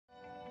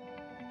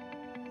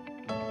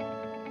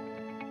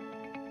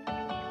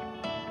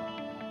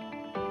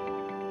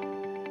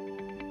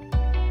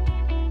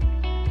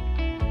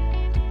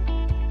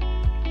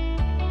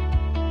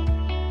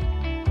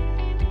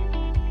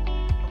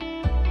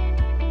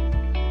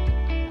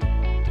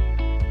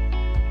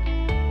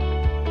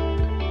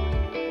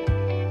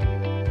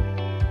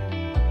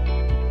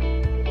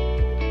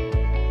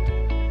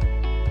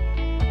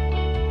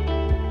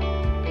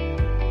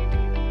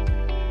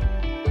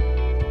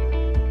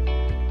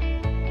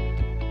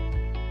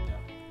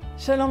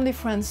Shalom, dear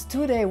friends.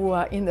 Today we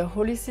are in the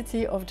holy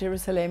city of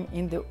Jerusalem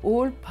in the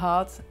old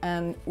part,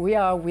 and we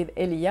are with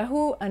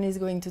Eliyahu, and he's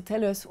going to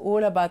tell us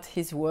all about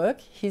his work.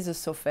 He's a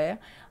sofer,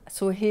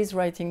 so he's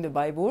writing the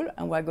Bible,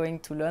 and we're going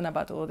to learn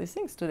about all these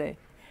things today.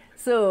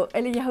 So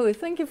Eliyahu,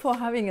 thank you for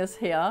having us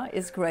here.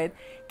 It's great.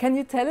 Can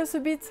you tell us a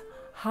bit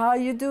how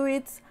you do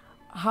it?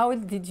 How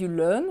did you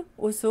learn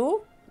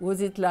also?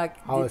 Was it like...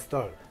 How I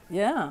start?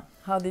 Yeah.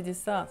 How did you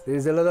start?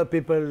 There's a lot of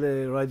people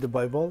write the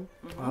Bible.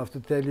 I have to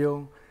tell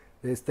you.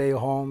 They stay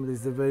home.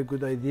 This is a very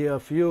good idea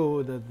of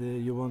you that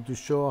you want to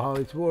show how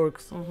it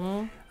works.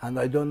 And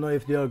I don't know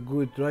if they are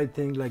good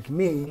writing like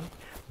me,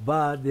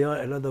 but there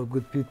are a lot of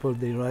good people,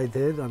 they write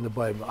it on the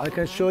Bible. I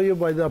can show you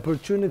by the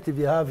opportunity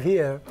we have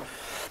here.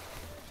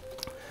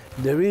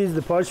 There is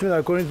the parchment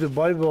according to the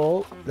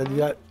Bible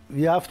that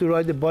we have to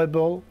write the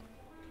Bible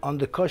on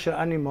the kosher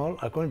animal.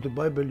 According to the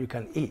Bible, you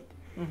can eat.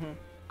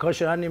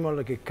 Kosher animal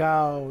like a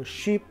cow,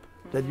 sheep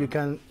that you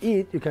can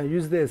eat, you can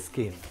use their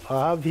skin.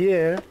 I have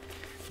here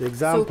the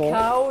example. So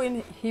cow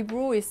in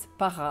Hebrew is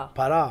para.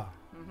 Para.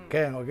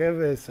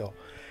 Okay, so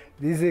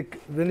this is,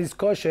 when it's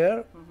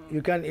kosher,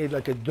 you can eat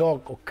like a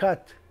dog or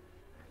cat.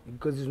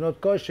 Because it's not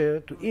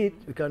kosher to eat,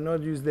 you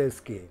cannot use their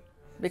skin.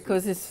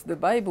 Because it's the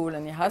Bible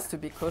and it has to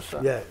be kosher.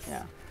 Yes.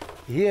 Yeah.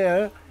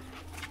 Here,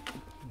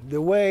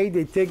 the way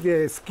they take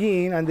the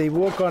skin and they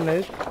work on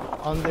it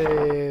on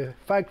the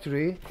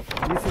factory,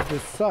 this is the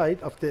side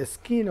of the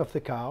skin of the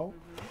cow.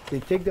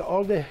 They take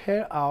all the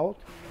hair out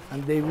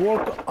and they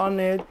work on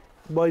it.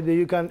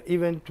 You can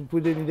even to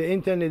put it in the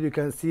internet, you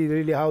can see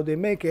really how they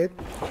make it.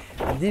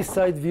 And this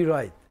side we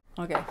write.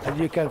 Okay. And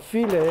you can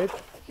feel it.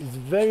 It's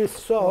very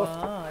soft.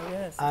 Ah,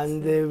 yes.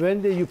 And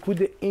when you put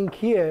the ink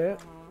here,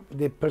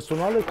 the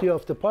personality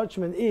of the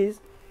parchment is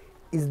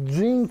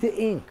drink the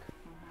ink.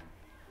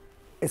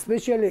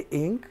 Especially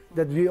ink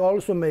that we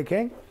also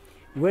making.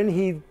 When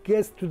he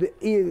gets to the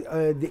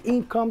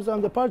ink comes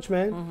on the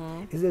parchment,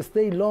 it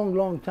stay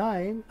long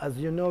time. As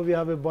you know, we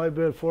have a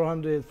Bible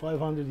 400,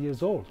 500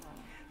 years old.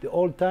 The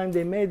old time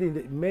they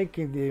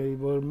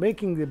were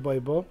making the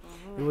Bible.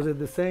 It was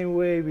the same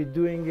way we're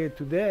doing it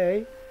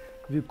today.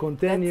 We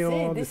continue the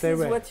same way. This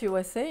is what you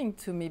were saying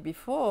to me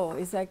before.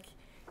 It's like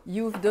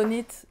you've done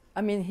it.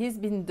 I mean, he's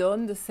been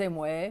done the same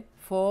way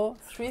for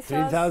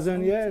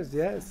 3,000 years.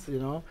 Yes, you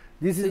know.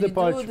 This so is the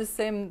part. you do the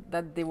same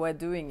that they were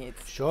doing it.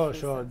 Sure.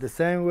 The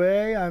same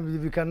way,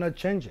 and we cannot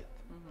change it.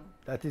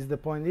 That is the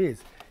point.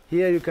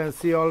 Here you can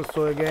see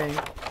also again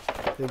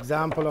the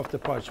example of the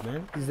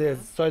parchment. Is the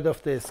side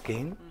of the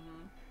skin,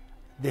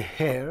 the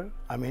hair.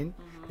 I mean,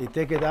 they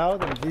take it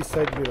out, and this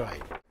side we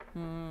write.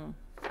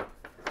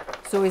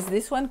 So is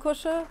this one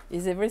kosher?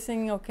 Is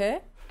everything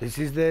okay? This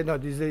is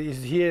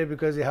is here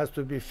because it has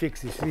to be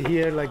fixed. You see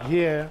here, like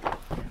here,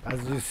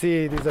 as you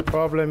see, there's a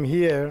problem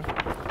here.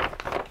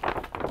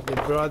 They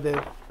brought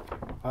it.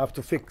 I have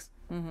to fix.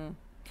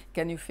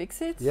 Can you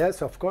fix it?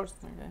 Yes, of course.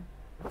 Okay.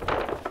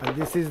 And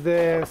this is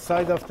the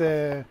side of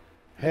the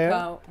hair.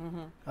 Cow.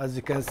 As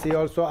you can see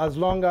also, as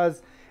long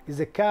as it's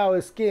a cow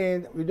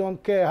skin, we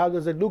don't care how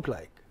does it look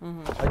like.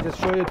 I just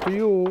show it to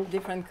you.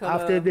 Different color.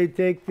 After they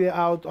take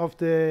out of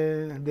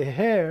the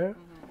hair,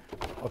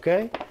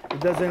 okay? It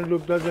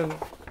doesn't,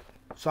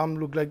 some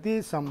look like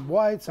this, some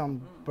white,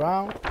 some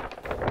brown.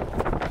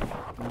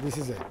 And this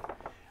is it.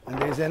 And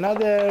there's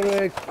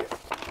another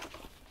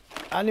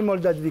animal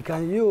that we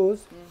can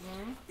use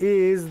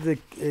is the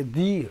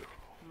deer.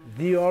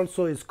 Deer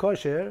also is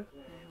kosher,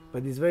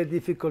 but it's very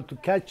difficult to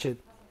catch it.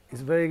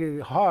 It's very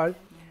hard,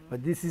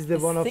 but this is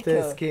one of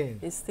the skin.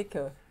 It's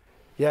thicker.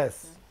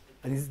 Yes,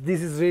 and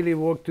this is really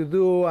work to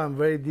do and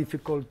very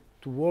difficult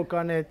to work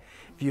on it.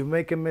 If you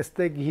make a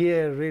mistake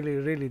here,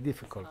 really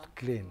difficult to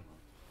clean.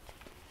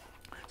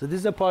 So this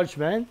is a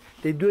parchment.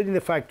 They do it in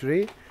the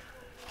factory.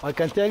 I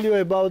can tell you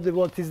about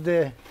what is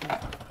the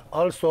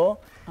also.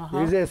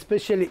 There is a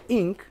special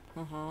ink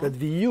that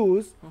we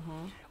use.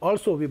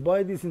 Also, we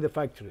buy this in the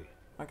factory.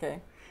 Okay.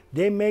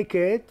 They make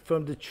it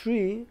from the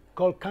tree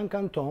called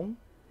cancanton.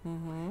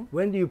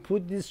 When you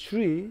put this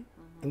tree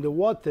in the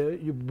water,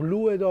 you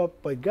blew it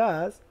up by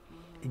gas,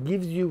 it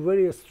gives you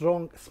very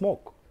strong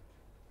smoke.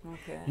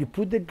 Okay. You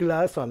put the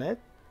glass on it,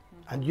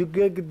 and you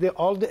get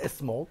all the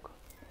smoke,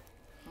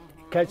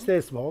 catch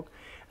the smoke,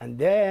 and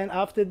then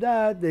after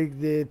that,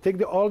 they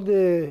take all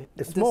the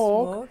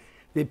smoke,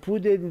 they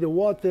put it in the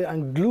water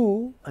and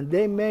glue, and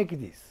they make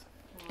this.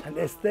 And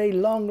they stay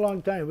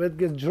long time. When it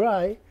gets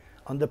dry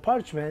on the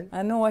parchment.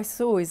 I know, I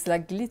saw, it's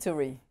like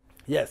glittery.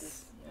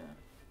 Yes.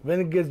 When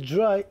it gets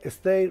dry, it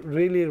stays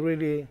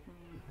really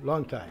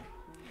long time.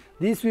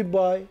 This we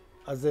buy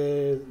as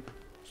a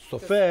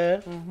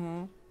sofer.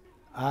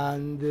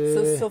 And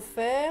so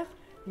sofer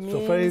means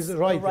sofer is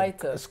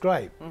writer. A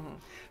scribe.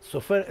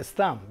 Sofer, a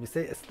stam. We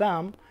say a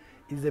stam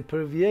is a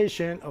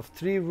abbreviation of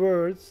 3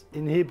 words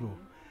in Hebrew.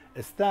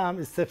 A stam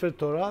is Sefer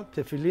Torah,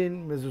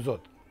 Tefillin, Mezuzot.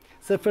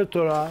 Sefer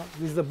Torah,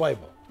 this is the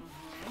Bible.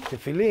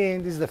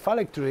 Tefillin, this is the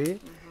phylactery,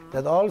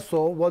 that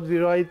also what we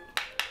write,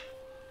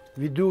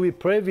 we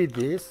pray with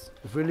this.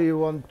 If really you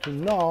want to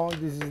know,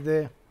 this is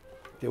the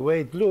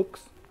way it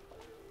looks.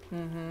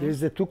 There is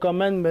the 2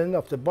 commandments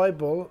of the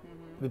Bible.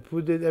 We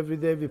put it every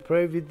day. We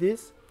pray with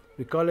this.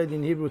 We call it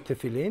in Hebrew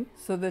tefillin.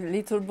 So the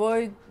little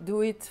boy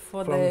do it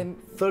for From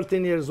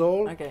 13 years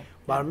old, Okay.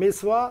 bar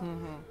mitzvah,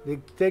 they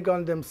take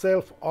on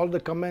themselves all the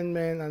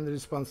commandment and the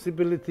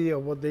responsibility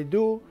of what they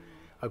do.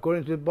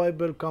 According to the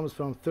Bible, comes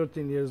from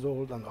 13 years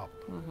old and up.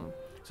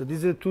 So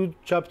these are 2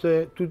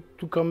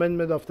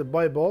 commandments of the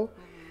Bible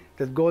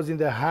that goes in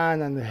the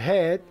hand and the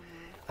head,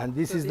 and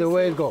this is the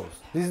way it goes.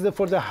 This is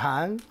for the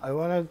hand. I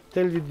want to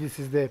tell you this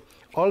is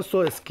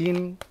also a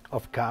skin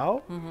of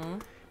cow.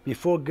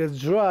 Before it gets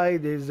dry,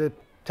 there is a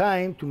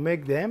time to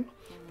make them.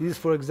 This,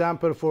 for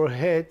example, for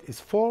head is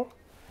 4.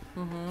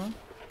 And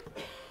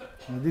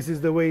this is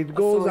the way it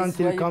goes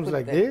until it comes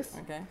like this.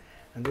 Okay.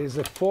 And there is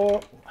a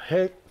 4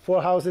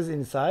 houses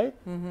inside.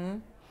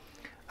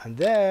 And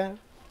then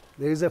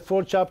there is a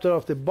 4th chapter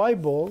of the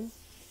Bible.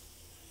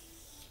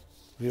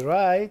 We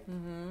write.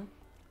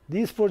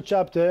 This 4th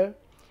chapter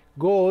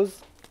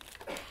goes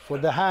for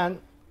the hand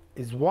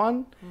is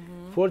 1.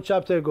 4th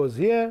chapter goes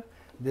here.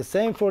 The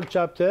same 4th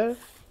chapter,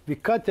 we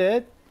cut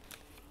it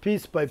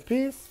piece by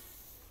piece,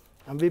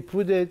 and we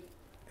put it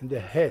in the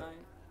head,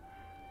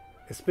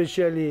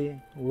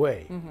 especially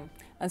way.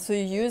 And so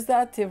you use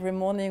that every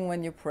morning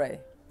when you pray?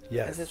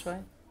 Yes. Is it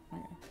right?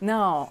 Okay.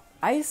 Now,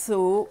 I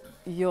saw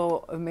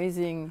your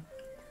amazing...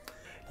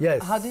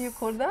 Yes. How do you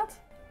call that?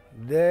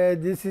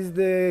 This is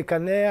the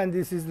cane, and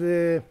this is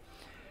the...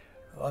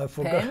 I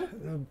forgot.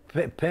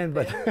 Pen,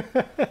 but...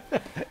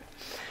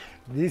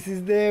 This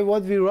is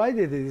what we write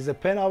it. It is a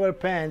pen over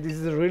pen. This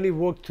is really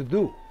work to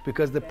do,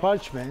 because the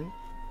parchment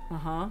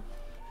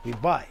we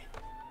buy.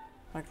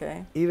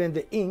 Okay. Even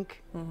the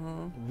ink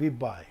we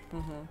buy.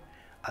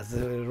 As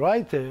a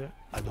writer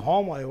at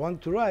home, I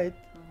want to write.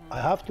 I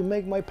have to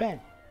make my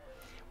pen.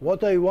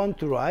 What I want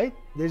to write,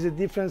 there's a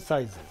different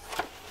sizes.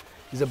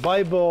 It's a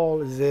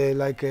Bible. It's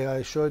like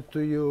I showed to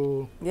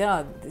you.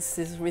 Yeah, this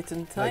is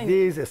written tiny. Like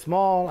this, a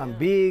small and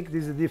big.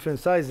 These are different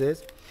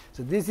sizes.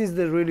 So this is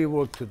the really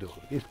work to do.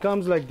 It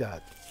comes like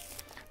that.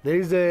 There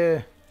is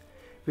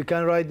we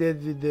can write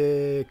it with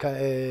the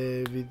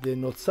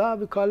notza,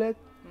 we call it.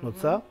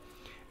 Notza.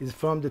 It's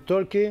from the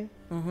Turkey.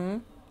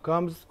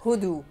 Comes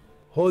Hoodoo.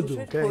 Hodu.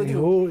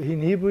 Okay.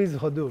 In Hebrew is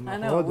Hodu. I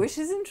know, Hodu. which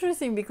is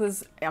interesting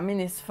because, I mean,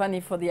 it's funny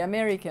for the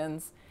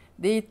Americans.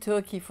 They eat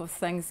turkey for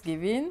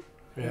Thanksgiving.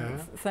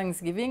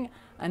 Thanksgiving.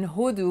 And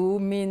Hodu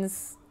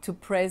means to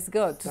praise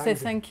God, to say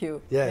thank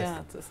you.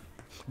 Yes. Yeah,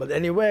 But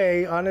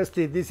anyway,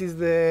 honestly, this is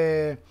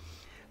the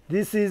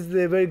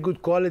very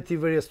good quality,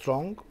 very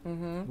strong.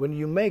 When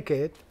you make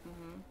it,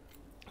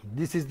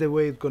 this is the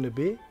way it's going to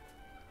be.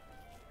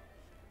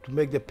 To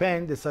make the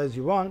pen the size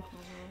you want.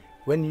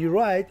 When you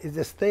write,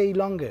 it stay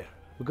longer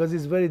because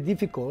it's very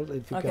difficult.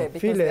 If you can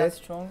feel it,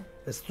 strong.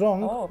 It's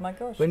strong. Oh my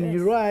gosh! When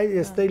you write,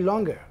 it stay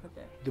longer.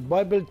 Okay. The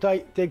Bible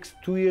takes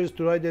 2 years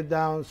to write it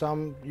down.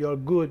 Some you're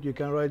good, you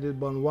can write it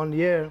in 1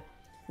 year.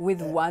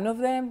 With one of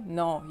them?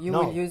 No, you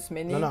will use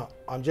many. No.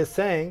 I'm just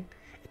saying,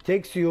 it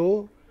takes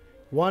you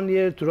 1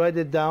 year to write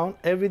it down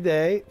every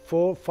day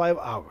for 5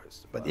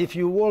 hours. But if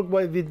you work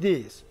with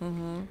this,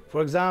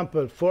 for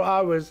example, 4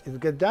 hours, it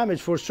gets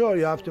damaged for sure.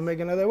 You have to make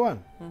another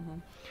one.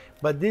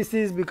 But this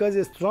is because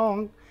it's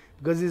strong.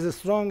 Because it's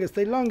strong, it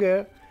stays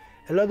longer.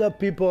 A lot of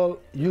people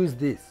use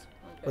this.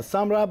 But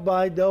some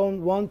rabbi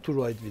don't want to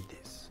write with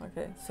this.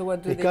 Okay. So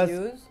what do they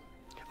use?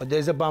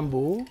 There's a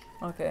bamboo.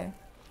 Okay.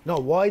 No,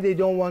 why they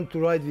don't want to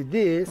write with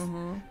this?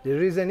 The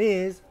reason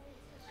is,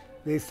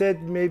 they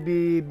said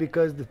maybe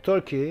because the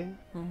turkey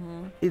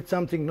eats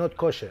something not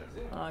kosher.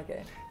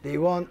 Okay. They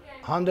want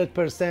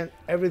 100%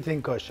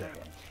 everything kosher,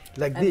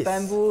 like And this.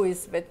 bamboo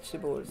is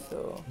vegetable,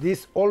 so.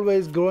 This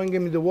always growing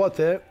in the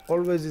water,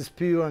 always is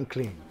pure and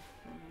clean.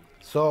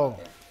 So,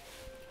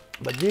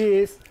 but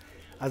this,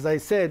 as I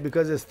said,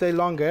 because it stay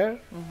longer,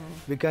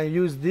 we can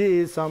use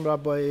this. Some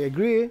rabbi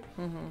agree,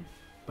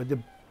 but the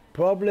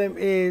problem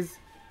is,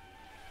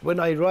 when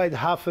I write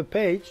half a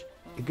page,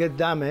 it gets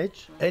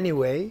damaged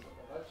anyway.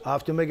 I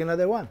have to make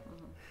another one.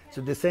 So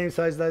the same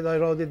size that I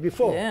wrote it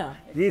before. Yeah.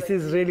 This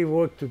is really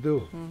work to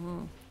do.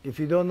 If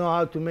you don't know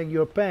how to make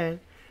your pen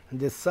and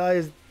the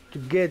size to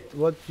get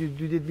what you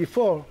did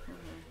before,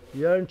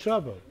 you're in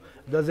trouble.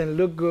 Doesn't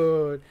look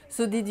good.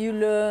 So did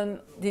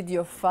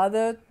your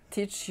father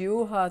teach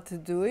you how to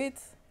do it?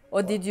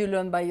 Or did you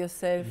learn by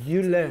yourself?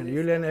 You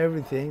learn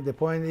everything. The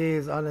point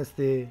is,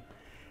 honestly,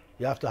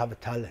 you have to have a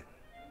talent.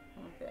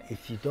 Okay.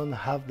 If you don't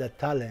have that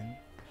talent,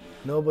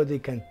 nobody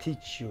can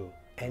teach you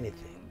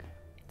anything.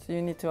 So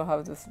you need to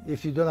have this.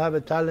 If you don't have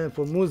a talent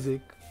for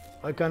music,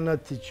 I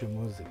cannot teach you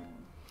music.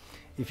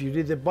 If you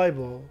read the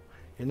Bible,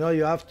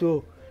 you have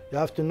to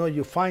know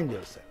you find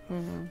yourself.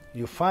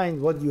 You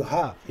find what you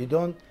have. You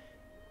don't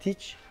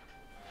teach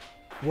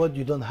what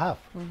you don't have.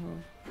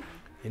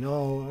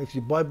 If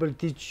the Bible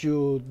teach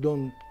you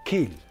don't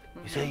kill,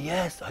 you say,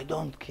 yes, I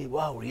don't kill.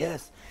 Wow,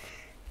 yes.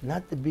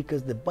 Not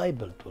because the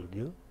Bible told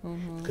you,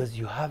 because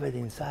you have it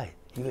inside.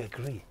 You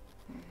agree.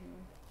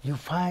 You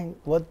find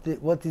what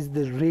is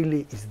the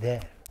really is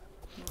there.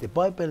 The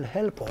Bible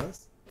help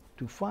us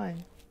to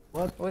find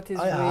What is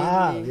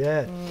really?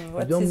 Yeah.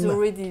 What is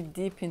already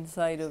deep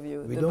inside of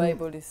you? The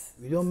Bible is.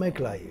 We don't make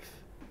life.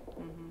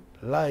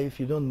 Life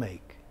you don't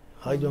make.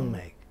 I don't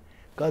make.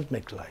 God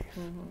makes life.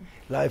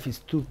 Life is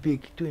too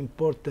big, too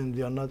important.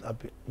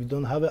 We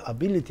don't have an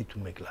ability to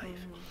make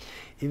life.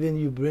 Even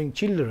you bring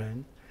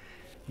children,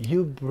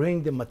 you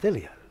bring the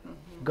material.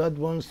 God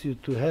wants you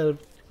to help,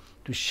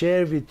 to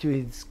share with you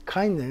His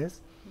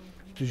kindness,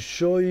 to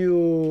show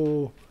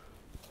you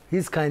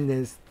His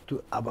kindness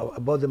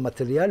about the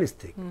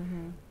materialistic.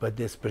 But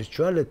the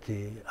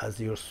spirituality, as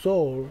your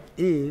soul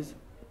is,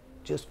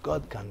 just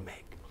God can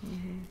make.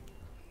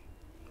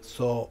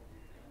 So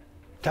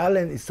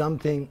talent is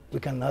something we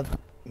cannot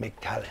make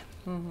talent.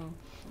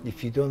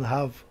 If you don't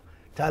have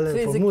talent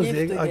for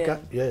music,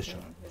 yeah, sure.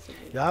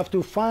 You have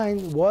to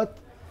find what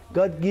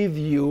God gives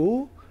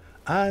you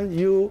and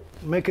you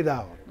make it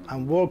out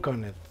and work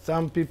on it.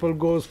 Some people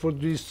goes for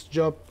this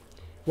job,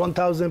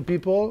 1,000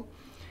 people.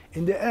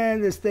 In the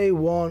end, they stay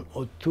 1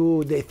 or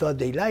 2. They thought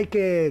they like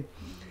it.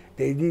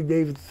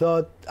 They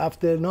thought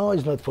after, no,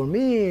 it's not for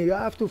me. You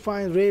have to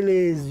find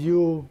really it's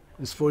you,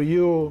 it's for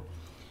you.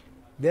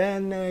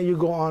 Then you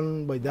go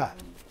on by that.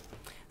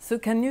 So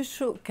can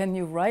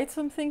you write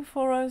something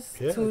for us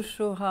to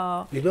show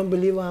how? You don't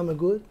believe I'm a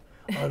good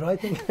at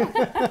writing?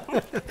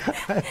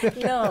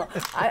 No,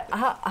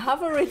 I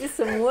have already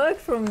some work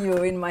from you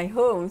in my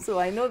home, so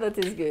I know that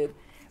is good.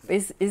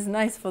 It's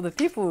nice for the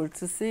people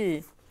to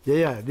see.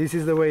 Yeah, this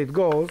is the way it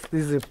goes.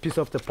 This is a piece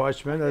of the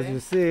parchment, as you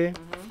see.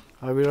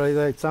 I will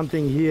write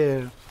something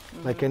here,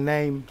 like a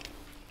name,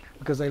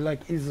 because I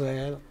like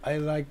Israel.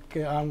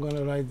 I'm going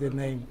to write the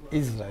name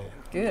Israel.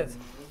 Good.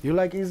 You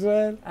like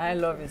Israel? I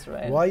love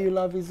Israel. Why you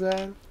love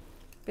Israel?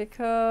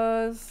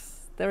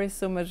 Because there is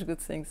so much good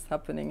things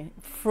happening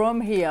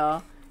from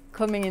here,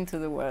 coming into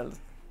the world.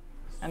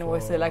 And we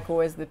say, like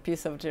always, the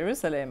peace of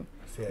Jerusalem.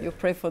 Yeah. You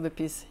pray for the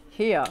peace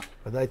here.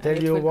 But I tell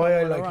you why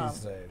I like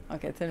Israel.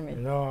 Okay, tell me.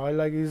 No, I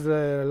like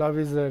Israel. I love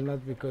Israel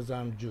not because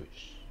I'm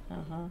Jewish.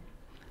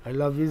 I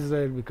love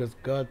Israel because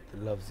God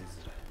loves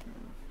Israel.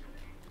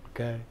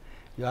 Okay?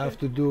 You have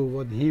to do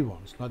what He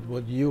wants, not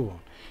what you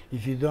want.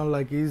 If you don't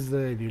like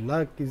Israel, you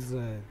like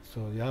Israel.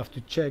 So you have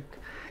to check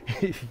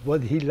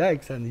what He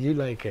likes and you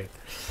like it.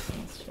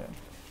 That's true.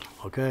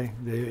 Okay?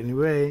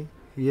 Anyway,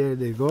 here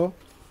they go.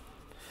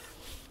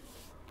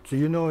 So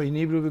you know in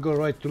Hebrew we go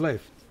right to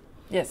left.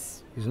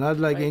 Yes. It's not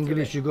like right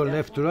English you go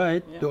left to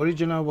right. The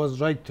original was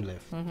right to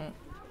left.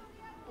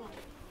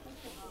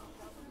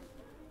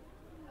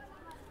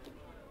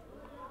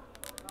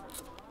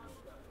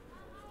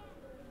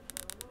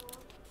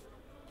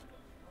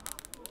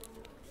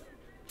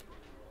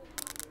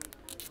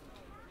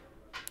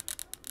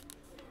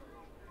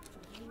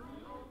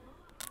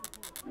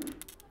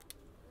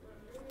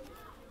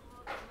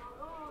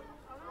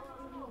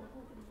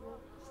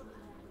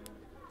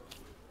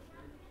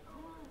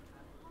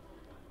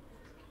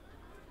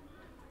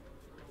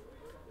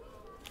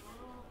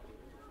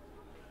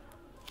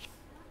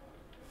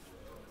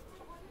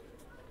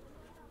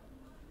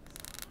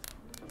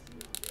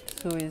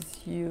 So it's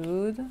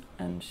Yud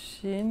and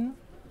Shin,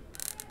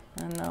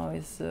 and now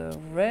it's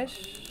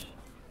Resh.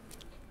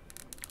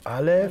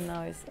 Aleph. And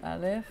now it's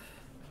Aleph.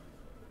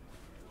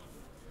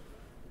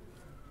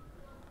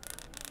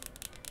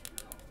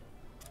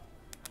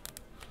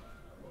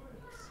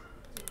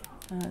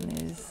 And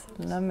it's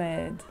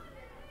Lamed.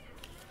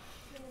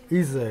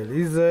 Israel.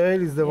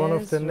 Israel is the one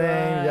of the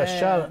name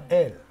Yashar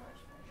El.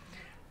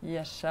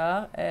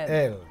 Yashar El.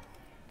 El.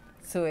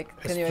 So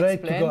can you explain?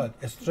 Straight to God.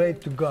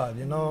 Straight to God.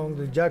 You know,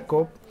 the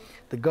Jacob,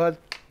 the God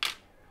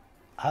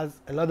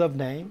has a lot of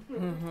name.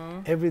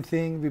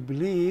 Everything we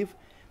believe,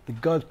 the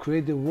God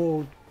created the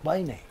world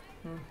by name.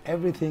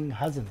 Everything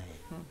has a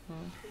name.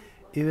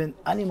 Even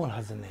animal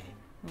has a name.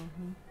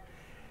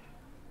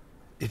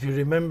 If you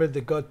remember,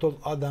 the God told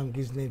Adam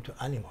gives name to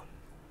animal.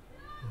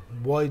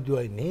 Why do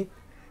I need?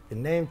 The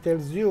name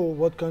tells you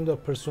what kind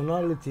of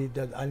personality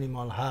that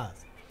animal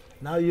has.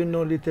 Now you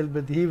know little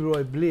bit Hebrew,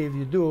 I believe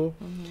you do.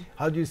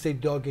 How do you say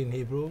dog in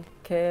Hebrew?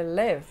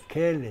 Kelev.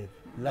 Kelev,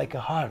 like a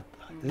heart.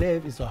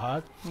 Lev is a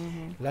heart,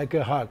 like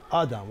a heart.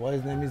 Adam, why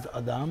his name is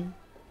Adam?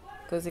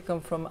 Because he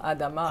comes from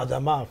Adama.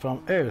 Adama,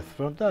 from earth,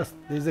 from dust.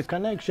 There's a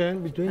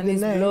connection between and the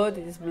his name.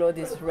 His blood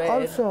is red.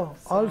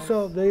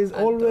 Also, there is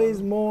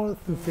always more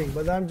to think.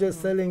 But I'm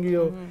just telling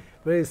you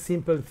a very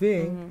simple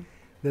thing,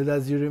 that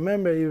as you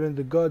remember, even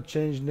the God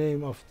changed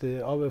name of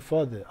our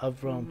father,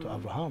 Abraham to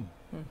Abraham.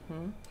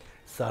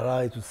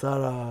 Sarai to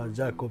Sarah,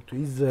 Jacob to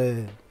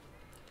Israel.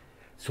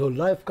 So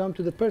life comes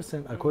to the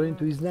person according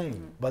to his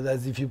name. But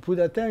as if you put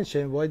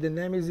attention, why the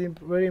name is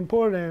very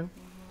important,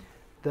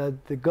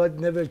 that the God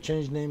never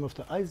changed name of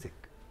the Isaac.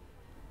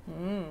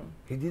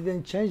 He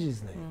didn't change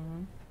his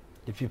name.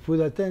 If you put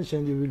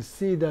attention, you will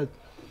see that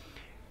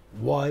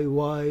why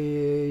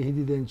he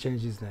didn't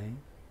change his name.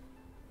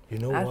 You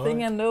know why? I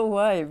think I know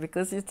why,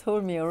 because you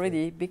told me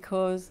already.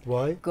 Because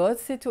why? God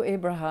said to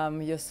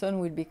Abraham, your son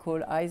will be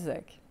called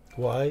Isaac.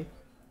 Why?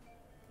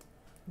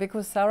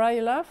 Because Sarah,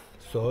 you laugh?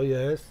 So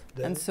yes.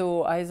 Then, And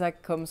so Isaac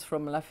comes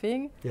from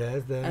laughing.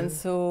 yes. Then. And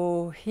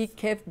so he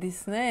kept this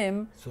name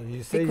so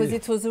you say. because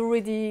it was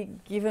already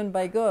given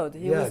by God.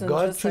 He yeah, wasn't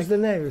God just choose like,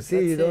 the name. You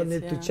see, you that's don't it,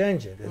 need to yeah.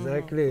 change it.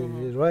 Exactly.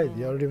 You're right.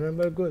 You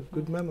remember good.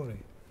 Good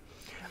memory.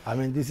 I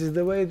mean, this is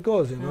the way it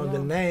goes. You know,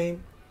 the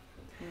name.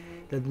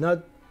 That not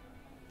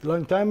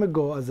long time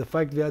ago, as a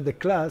fact, we had a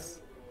class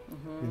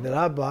with the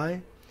rabbi.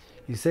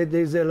 He said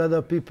there's a lot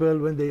of people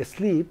when they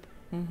sleep,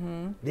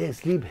 they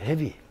sleep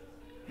heavy.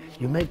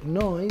 You make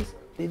noise,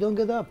 they don't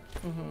get up.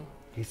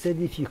 He said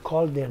if you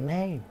call their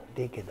name,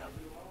 they get up.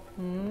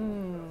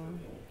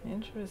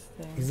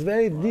 Interesting. It's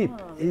very deep.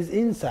 It's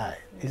inside.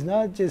 It's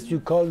not just you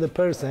call the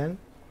person,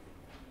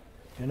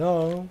 you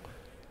know,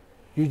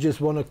 you just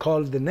want to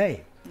call the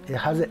name. It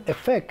has an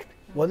effect.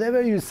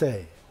 Whatever you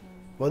say,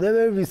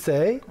 whatever we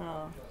say,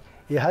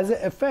 it has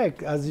an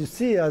effect. As you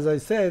see, as I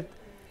said,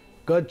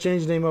 God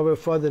changed the name of our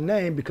father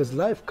name because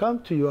life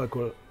comes to you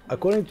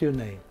according to your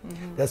name.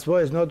 That's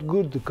why it's not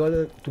good to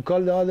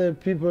call the other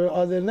people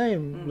other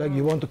name, like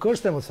you want to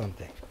curse them or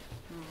something.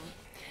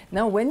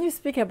 Now, when you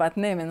speak about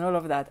name and all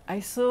of that, I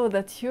saw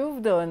that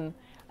you've done,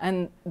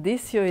 and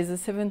this year is the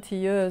 70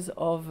 years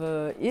of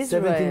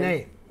Israel. 70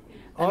 names.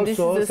 And this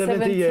Also, is the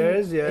 70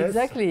 years, yes.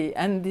 Exactly,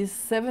 and these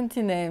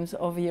 70 names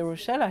of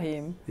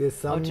Yerushalayim,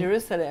 Yes, of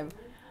Jerusalem.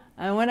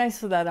 And when I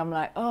saw that, I'm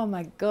like, oh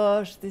my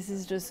gosh, this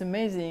is just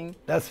amazing.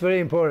 That's very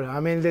important. I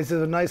mean, this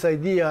is a nice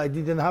idea. I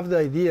didn't have the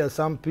idea.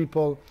 Some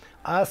people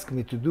asked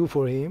me to do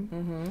for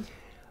him,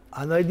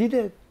 and I did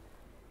it.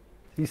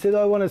 He said,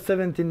 I want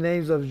 17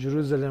 names of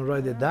Jerusalem,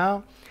 write it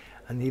down.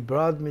 And he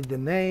brought me the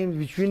names,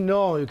 which we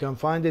know, you can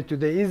find it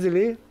today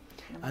easily.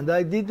 And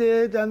I did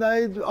it, and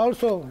I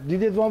also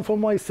did it one for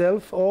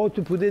myself, or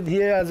to put it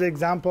here as an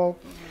example,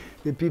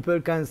 the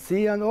people can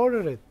see and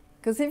order it.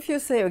 Because if you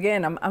say,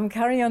 again, I'm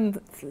carrying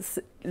on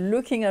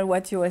looking at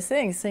what you were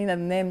saying that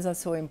names are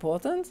so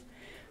important.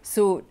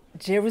 So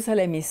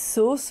Jerusalem is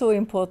so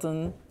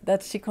important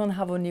that she can't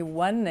have only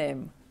one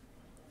name.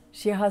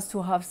 She has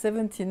to have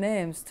 70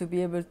 names to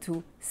be able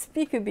to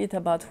speak a bit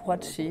about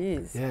what she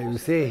is. Yeah, you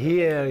see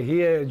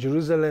here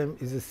Jerusalem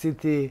is a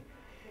city,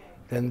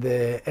 and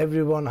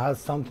everyone has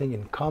something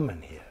in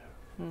common here.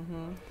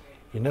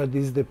 You know,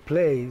 this is the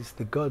place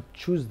that God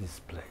chose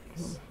this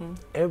place.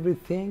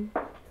 Everything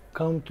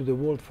come to the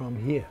world from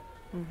here.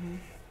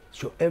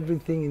 So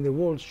everything in the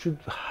world should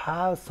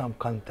have some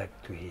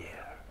contact to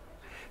here.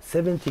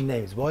 70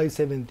 names. Why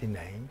 70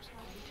 names?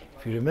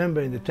 If you remember,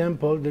 in the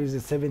temple there is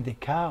a 70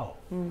 cow.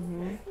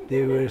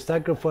 They were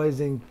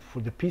sacrificing for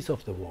the peace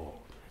of the world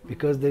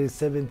because there is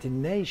 70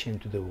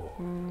 nations to the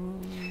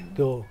world.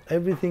 So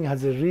everything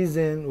has a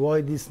reason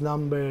why this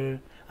number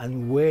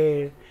and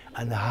where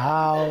and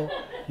how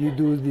you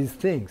do these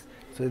things.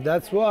 So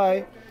that's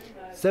why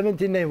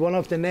 70 name. One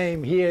of the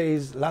name here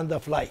is Land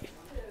of Life.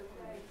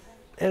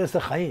 Eretz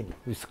HaChaim,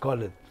 we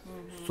call it.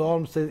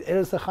 Psalm says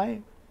Eretz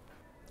HaChaim.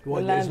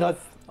 Well, Land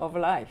of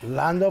life.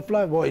 Land of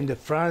life. Well, in the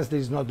France there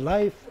is not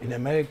life. In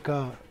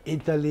America,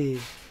 Italy,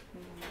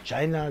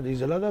 China,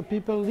 there's a lot of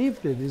people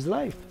live there. There's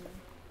life.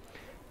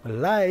 But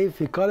life,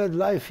 we call it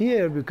life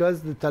here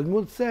because the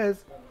Talmud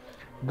says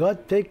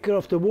God take care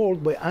of the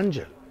world by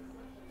angel.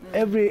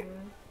 Every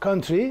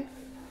country,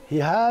 he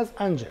has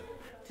angel.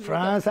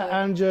 France, an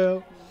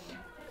angel.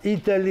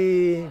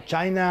 Italy,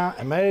 China,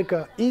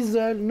 America,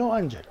 Israel, no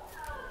angel.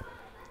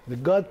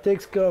 But God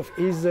takes care of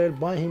Israel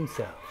by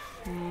himself.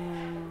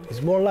 It's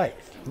more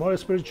life, more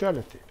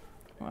spirituality.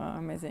 Wow,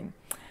 amazing.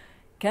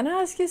 Can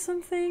I ask you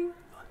something?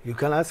 You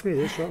can ask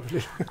me, yes, sure.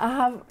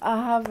 I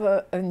have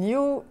a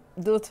new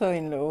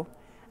daughter-in-law,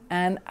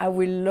 and I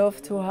would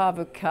love to have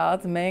a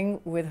card made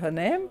with her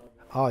name.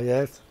 Oh,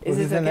 yes. Is What is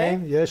it the okay?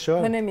 name? Yes, sure.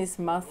 Her name is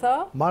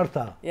Martha.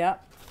 Martha. Yeah.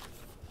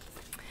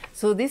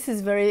 So this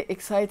is very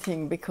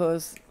exciting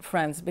because,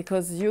 friends,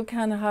 because you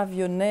can have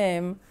your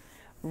name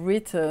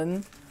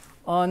written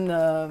on,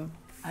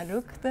 I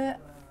look there,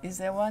 is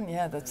there one?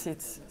 Yeah, that's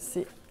it.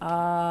 See,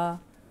 Aaron.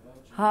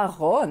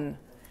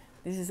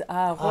 This is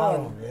Aaron.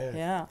 Aaron, yes.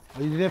 Yeah.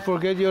 You didn't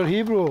forget your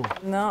Hebrew.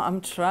 No,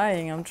 I'm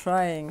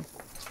trying.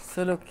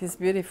 So look, it's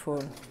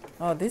beautiful.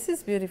 Oh, this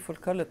is beautiful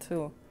color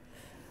too.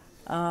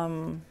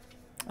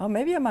 Oh,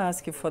 maybe I might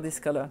ask you for this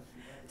color.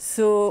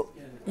 So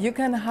you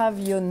can have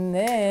your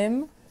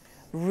name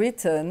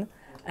written,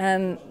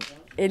 and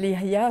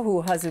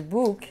Eliyahu has a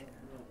book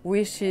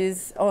which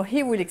is, oh,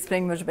 he will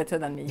explain much better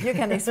than me. You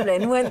can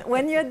explain.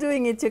 when you're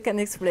doing it, you can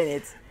explain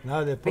it.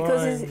 No, the point,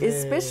 because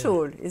it's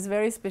special, it's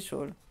very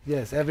special.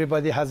 Yes,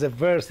 everybody has a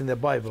verse in the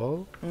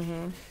Bible.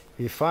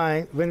 We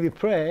find, when we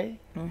pray,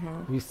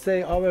 we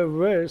say our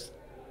verse,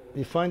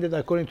 we find it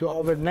according to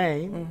our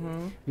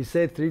name, we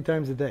say it 3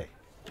 times a day.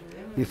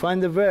 We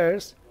find the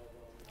verse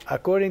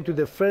according to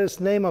the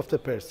first name of the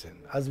person.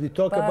 As we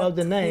talk about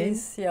the name,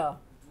 yeah.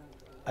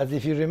 as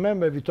if you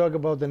remember, we talk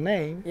about the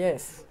name.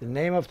 Yes. The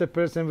name of the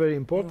person very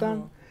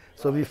important.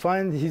 So we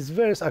find his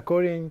verse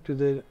according to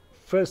the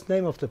first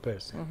name of the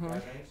person.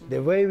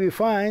 The way we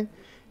find,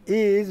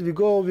 is we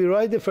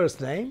write the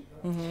first name,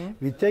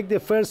 we take the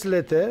first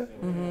letter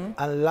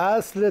and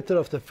last letter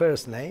of the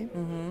first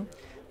name,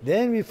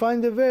 then we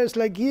find the verse,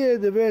 like here,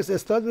 the verse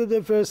start with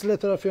the first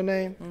letter of your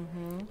name,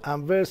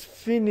 and verse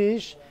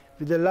finish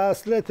with the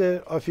last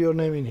letter of your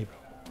name in Hebrew,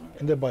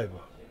 in the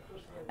Bible.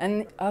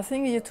 And I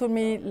think you told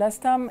me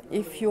last time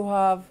if you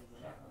have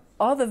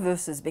other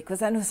verses,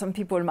 because I know some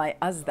people might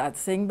ask that,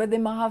 saying, but they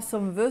might have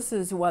some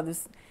verses who are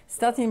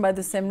starting by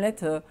the same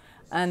letter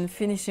and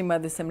finishing by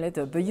the same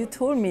letter. But you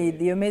told me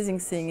the amazing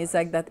thing is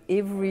like that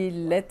every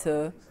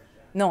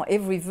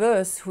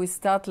verse who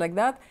start like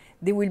that,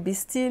 they will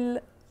still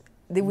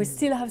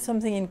have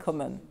something in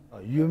common.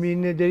 You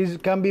mean there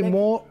can be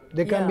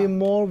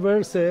more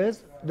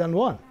verses than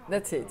one?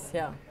 That's it,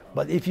 yeah.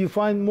 But if you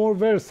find more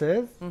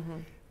verses,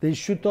 they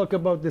should talk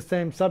about the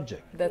same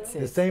subject. That's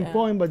it. The same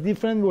point, but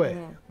different way.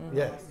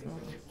 Yes.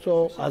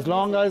 So as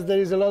long as there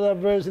is a lot of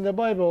verse in the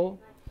Bible,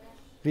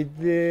 with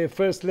the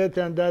first letter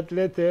and that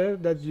letter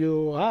that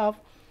you have,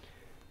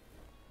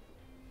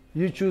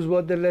 you choose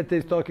what the letter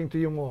is talking to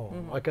you more.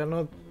 I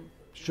cannot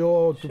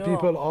show to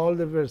people all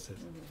the verses.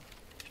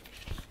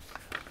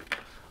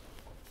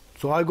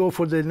 So I go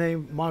for the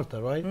name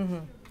Martha, right?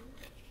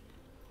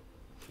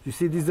 You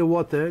see, this is the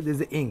water, this is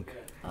the ink.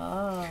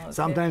 Ah, okay.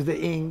 Sometimes the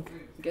ink,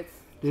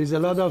 there's a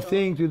lot of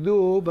things to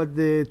do, but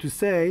to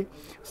say,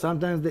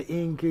 sometimes the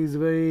ink is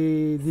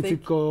very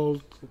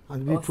difficult,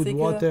 and we put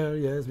water,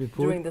 yes, we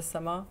put. During the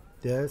summer?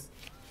 Yes.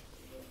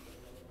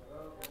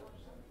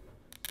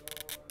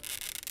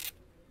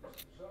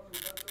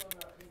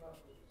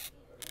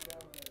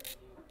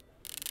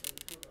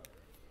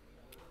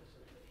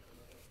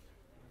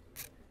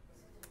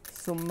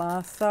 So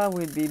Martha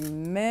will be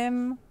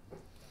Mem,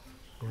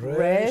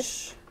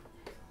 Resh,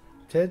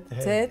 Tet,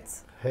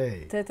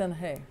 Hey. Tet and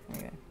Hey.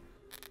 Okay.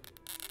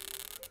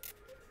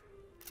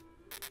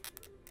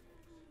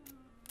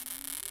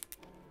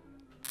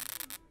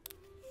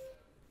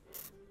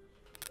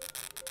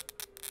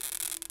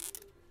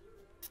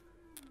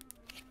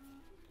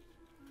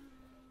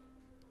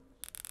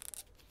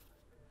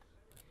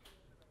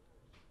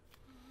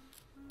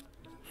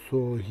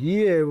 So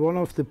here, one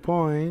of the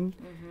points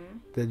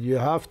that you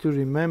have to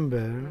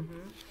remember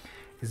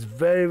is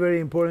very, very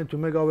important to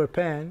make our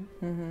pen.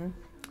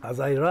 As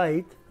I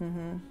write,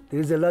 there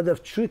is a lot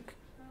of trick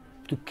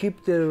to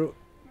keep the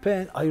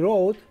pen I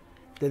wrote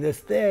that they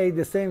stay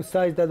the same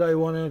size that I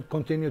want to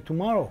continue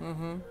tomorrow.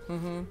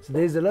 So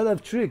there is a lot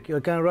of trick.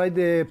 You can write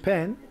the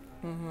pen,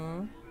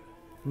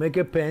 make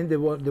a pen, the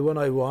one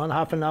I want,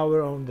 half an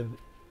hour on the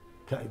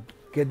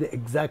get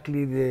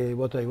exactly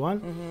what I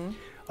want.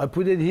 I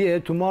put it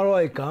here. Tomorrow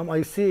I come.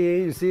 I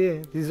see. You see,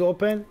 this is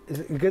open.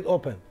 It get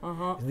open.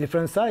 It's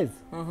different size.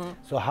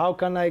 So how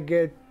can I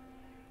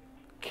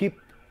keep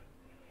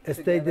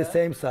stay the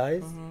same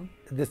size,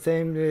 the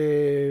same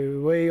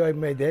way I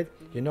made it?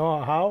 You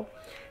know how?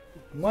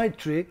 My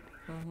trick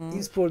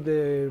is for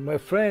my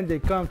friend. They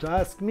come to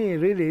ask me.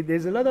 Really,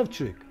 there's a lot of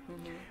trick.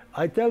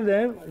 I tell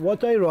them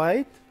what I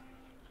write.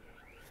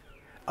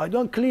 I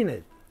don't clean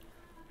it.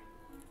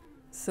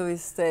 So it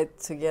stayed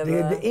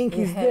together. The ink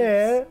is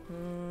there.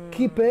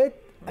 Keep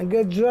it and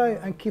get dry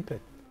and keep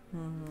it.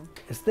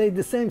 It stays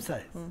the same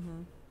size.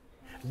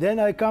 Then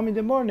I come in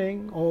the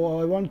morning,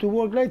 or I want to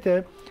work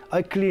later.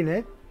 I clean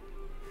it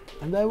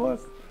and I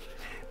work.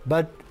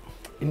 But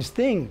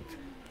instinct,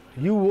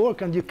 you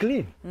work and you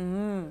clean.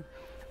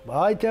 But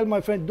I tell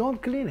my friend,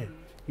 don't clean it.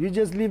 You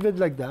just leave it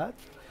like that.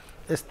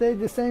 It stays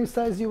the same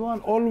size you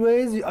want.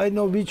 Always, I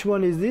know which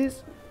one is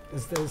this. It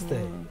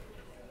stay.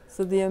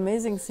 So the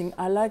amazing thing,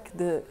 I like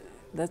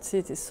that's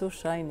it, it's so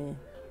shiny.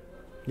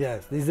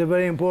 Yes, this is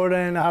very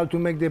important, how to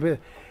make the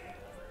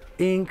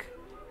ink.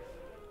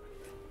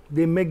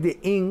 They make the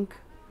ink,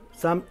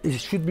 it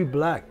should be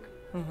black.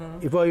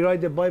 If I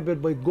write the Bible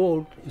by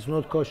gold, it's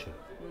not kosher.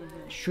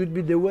 It should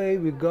be the way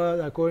we got,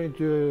 according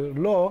to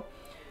law,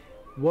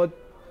 what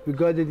we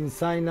got it in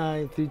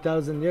Sinai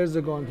 3,000 years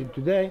ago until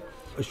today,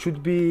 it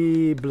should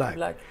be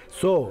black.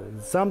 So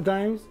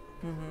sometimes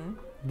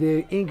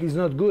the ink is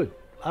not good.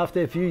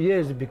 After a few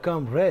years, it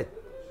becomes red.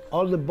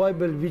 All the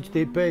Bible which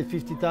they paid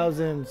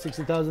 $50,000,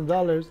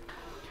 $60,000,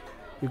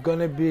 it's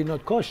gonna be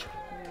not kosher.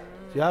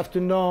 So you have to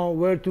know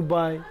where to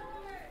buy,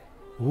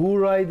 who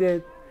write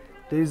it.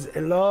 There's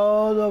a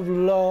lot of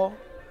law.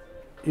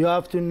 You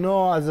have to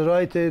know as a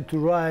writer to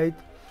write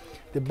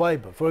the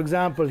Bible. For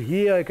example,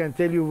 here I can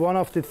tell you one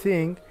of the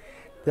things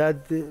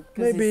that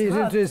maybe is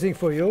interesting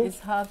for you. It's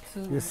hard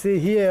to. You see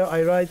here,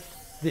 I write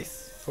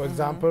this. For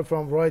example,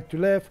 from right to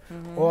left,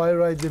 or I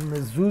write the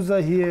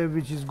mezuzah here,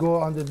 which is go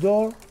on the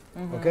door.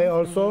 Okay,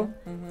 also,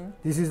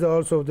 this is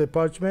also the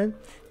parchment.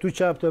 2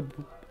 chapter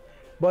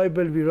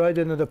Bible, we write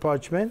it on the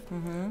parchment,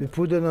 we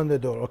put it on the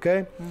door,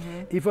 okay?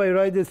 If I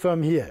write it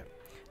from here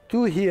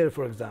to here,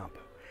 for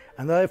example,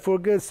 and I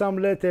forget some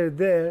letter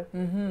there,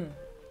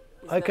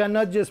 I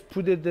cannot just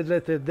put the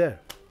letter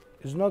there.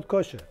 It's not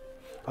kosher.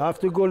 I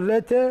have to go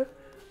letter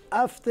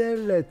after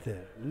letter,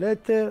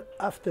 letter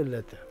after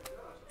letter.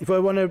 If I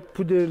want to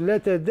put the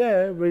letter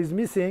there where it's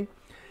missing,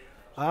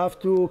 I have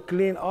to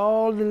clean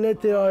all the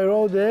letter I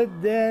wrote it,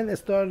 then I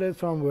started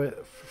from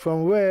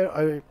where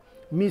I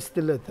missed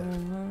the letter.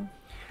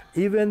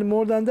 Even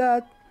more than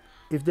that,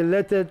 if the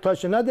letter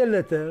touch another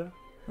letter,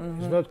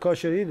 it's not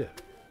kosher either.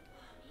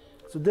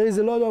 So there is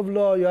a lot of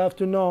law. You have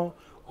to know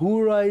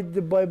who write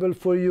the Bible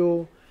for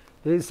you.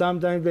 There is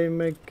sometimes they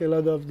make a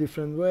lot of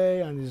different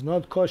way and it's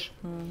not kosher.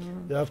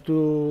 You have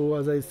to,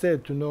 as I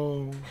said, to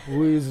know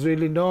who is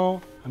really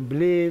know and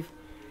believe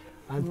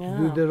and to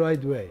do the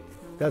right way.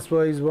 That's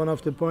why it's one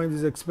of the points.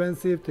 It's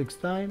expensive, takes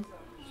time,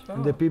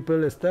 and the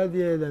people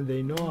study it and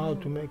they know how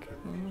to make it.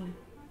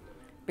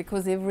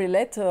 Because every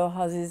letter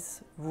has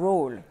its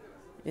role,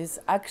 its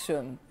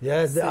action.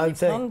 Yes, so I'm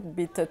saying can't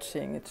be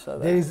touching each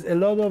other. there is a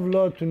lot of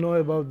law to know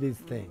about these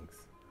things.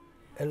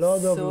 A lot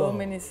of law. So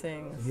many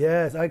things.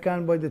 Yes, I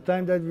can. By the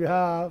time that we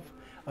have,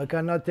 I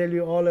cannot tell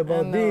you all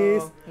about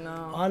this.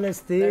 No.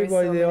 Honestly, by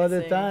so the many other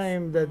things.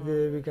 time that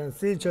we can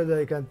see each other,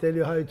 I can tell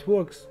you how it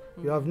works.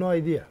 You have no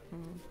idea.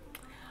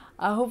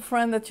 I hope,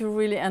 friend, that you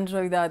really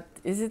enjoy that.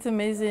 Is it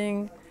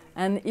amazing?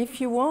 And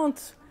if you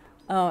want,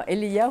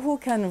 Eliyahu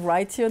can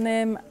write your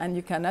name and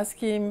you can ask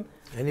him.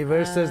 Any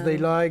verses they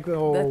like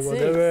or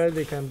whatever,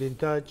 they can be in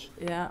touch.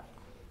 Yeah.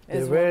 The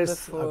It's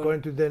verse wonderful.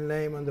 according to their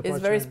name on the It's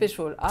parchment. very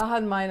special. I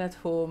had mine at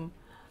home,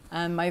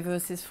 and my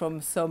verse is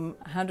from Psalm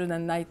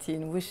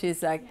 119, which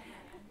is like,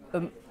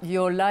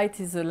 your light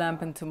is a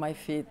lamp unto my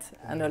feet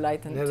and a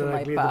light unto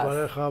my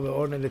path.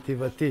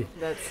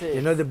 That's it.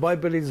 You know, the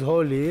Bible is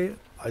holy.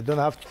 I don't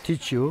have to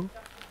teach you.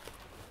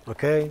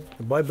 Okay?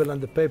 The Bible on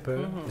the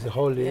paper is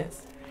holy.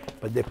 Yes.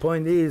 But the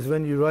point is,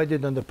 when you write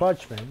it on the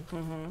parchment,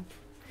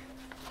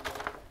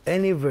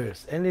 any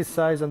verse, any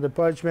size on the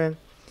parchment,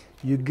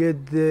 you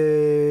get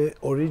the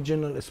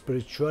original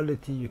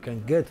spirituality you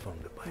can get from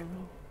the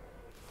Bible.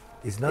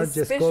 It's not It's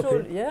just special,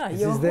 copy. yeah.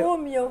 This Your is the-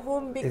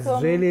 home becomes.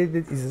 It's really,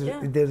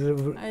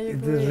 I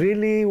it's agree.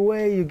 really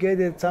way you get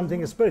it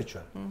something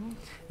spiritual.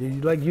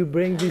 Like you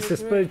bring this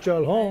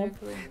spiritual home.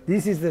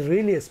 This is the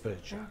really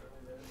spiritual.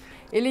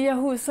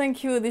 Eliyahu,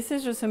 thank you. This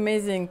is just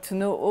amazing to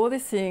know all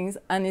these things,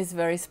 and it's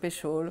very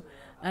special.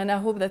 And I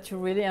hope that you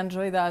really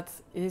enjoy that.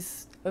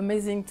 It's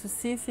amazing to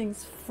see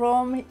things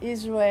from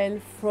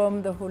Israel,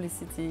 from the holy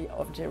city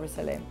of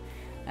Jerusalem.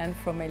 And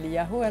from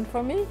Eliyahu and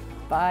from me,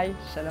 bye.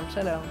 Shalom,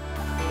 shalom.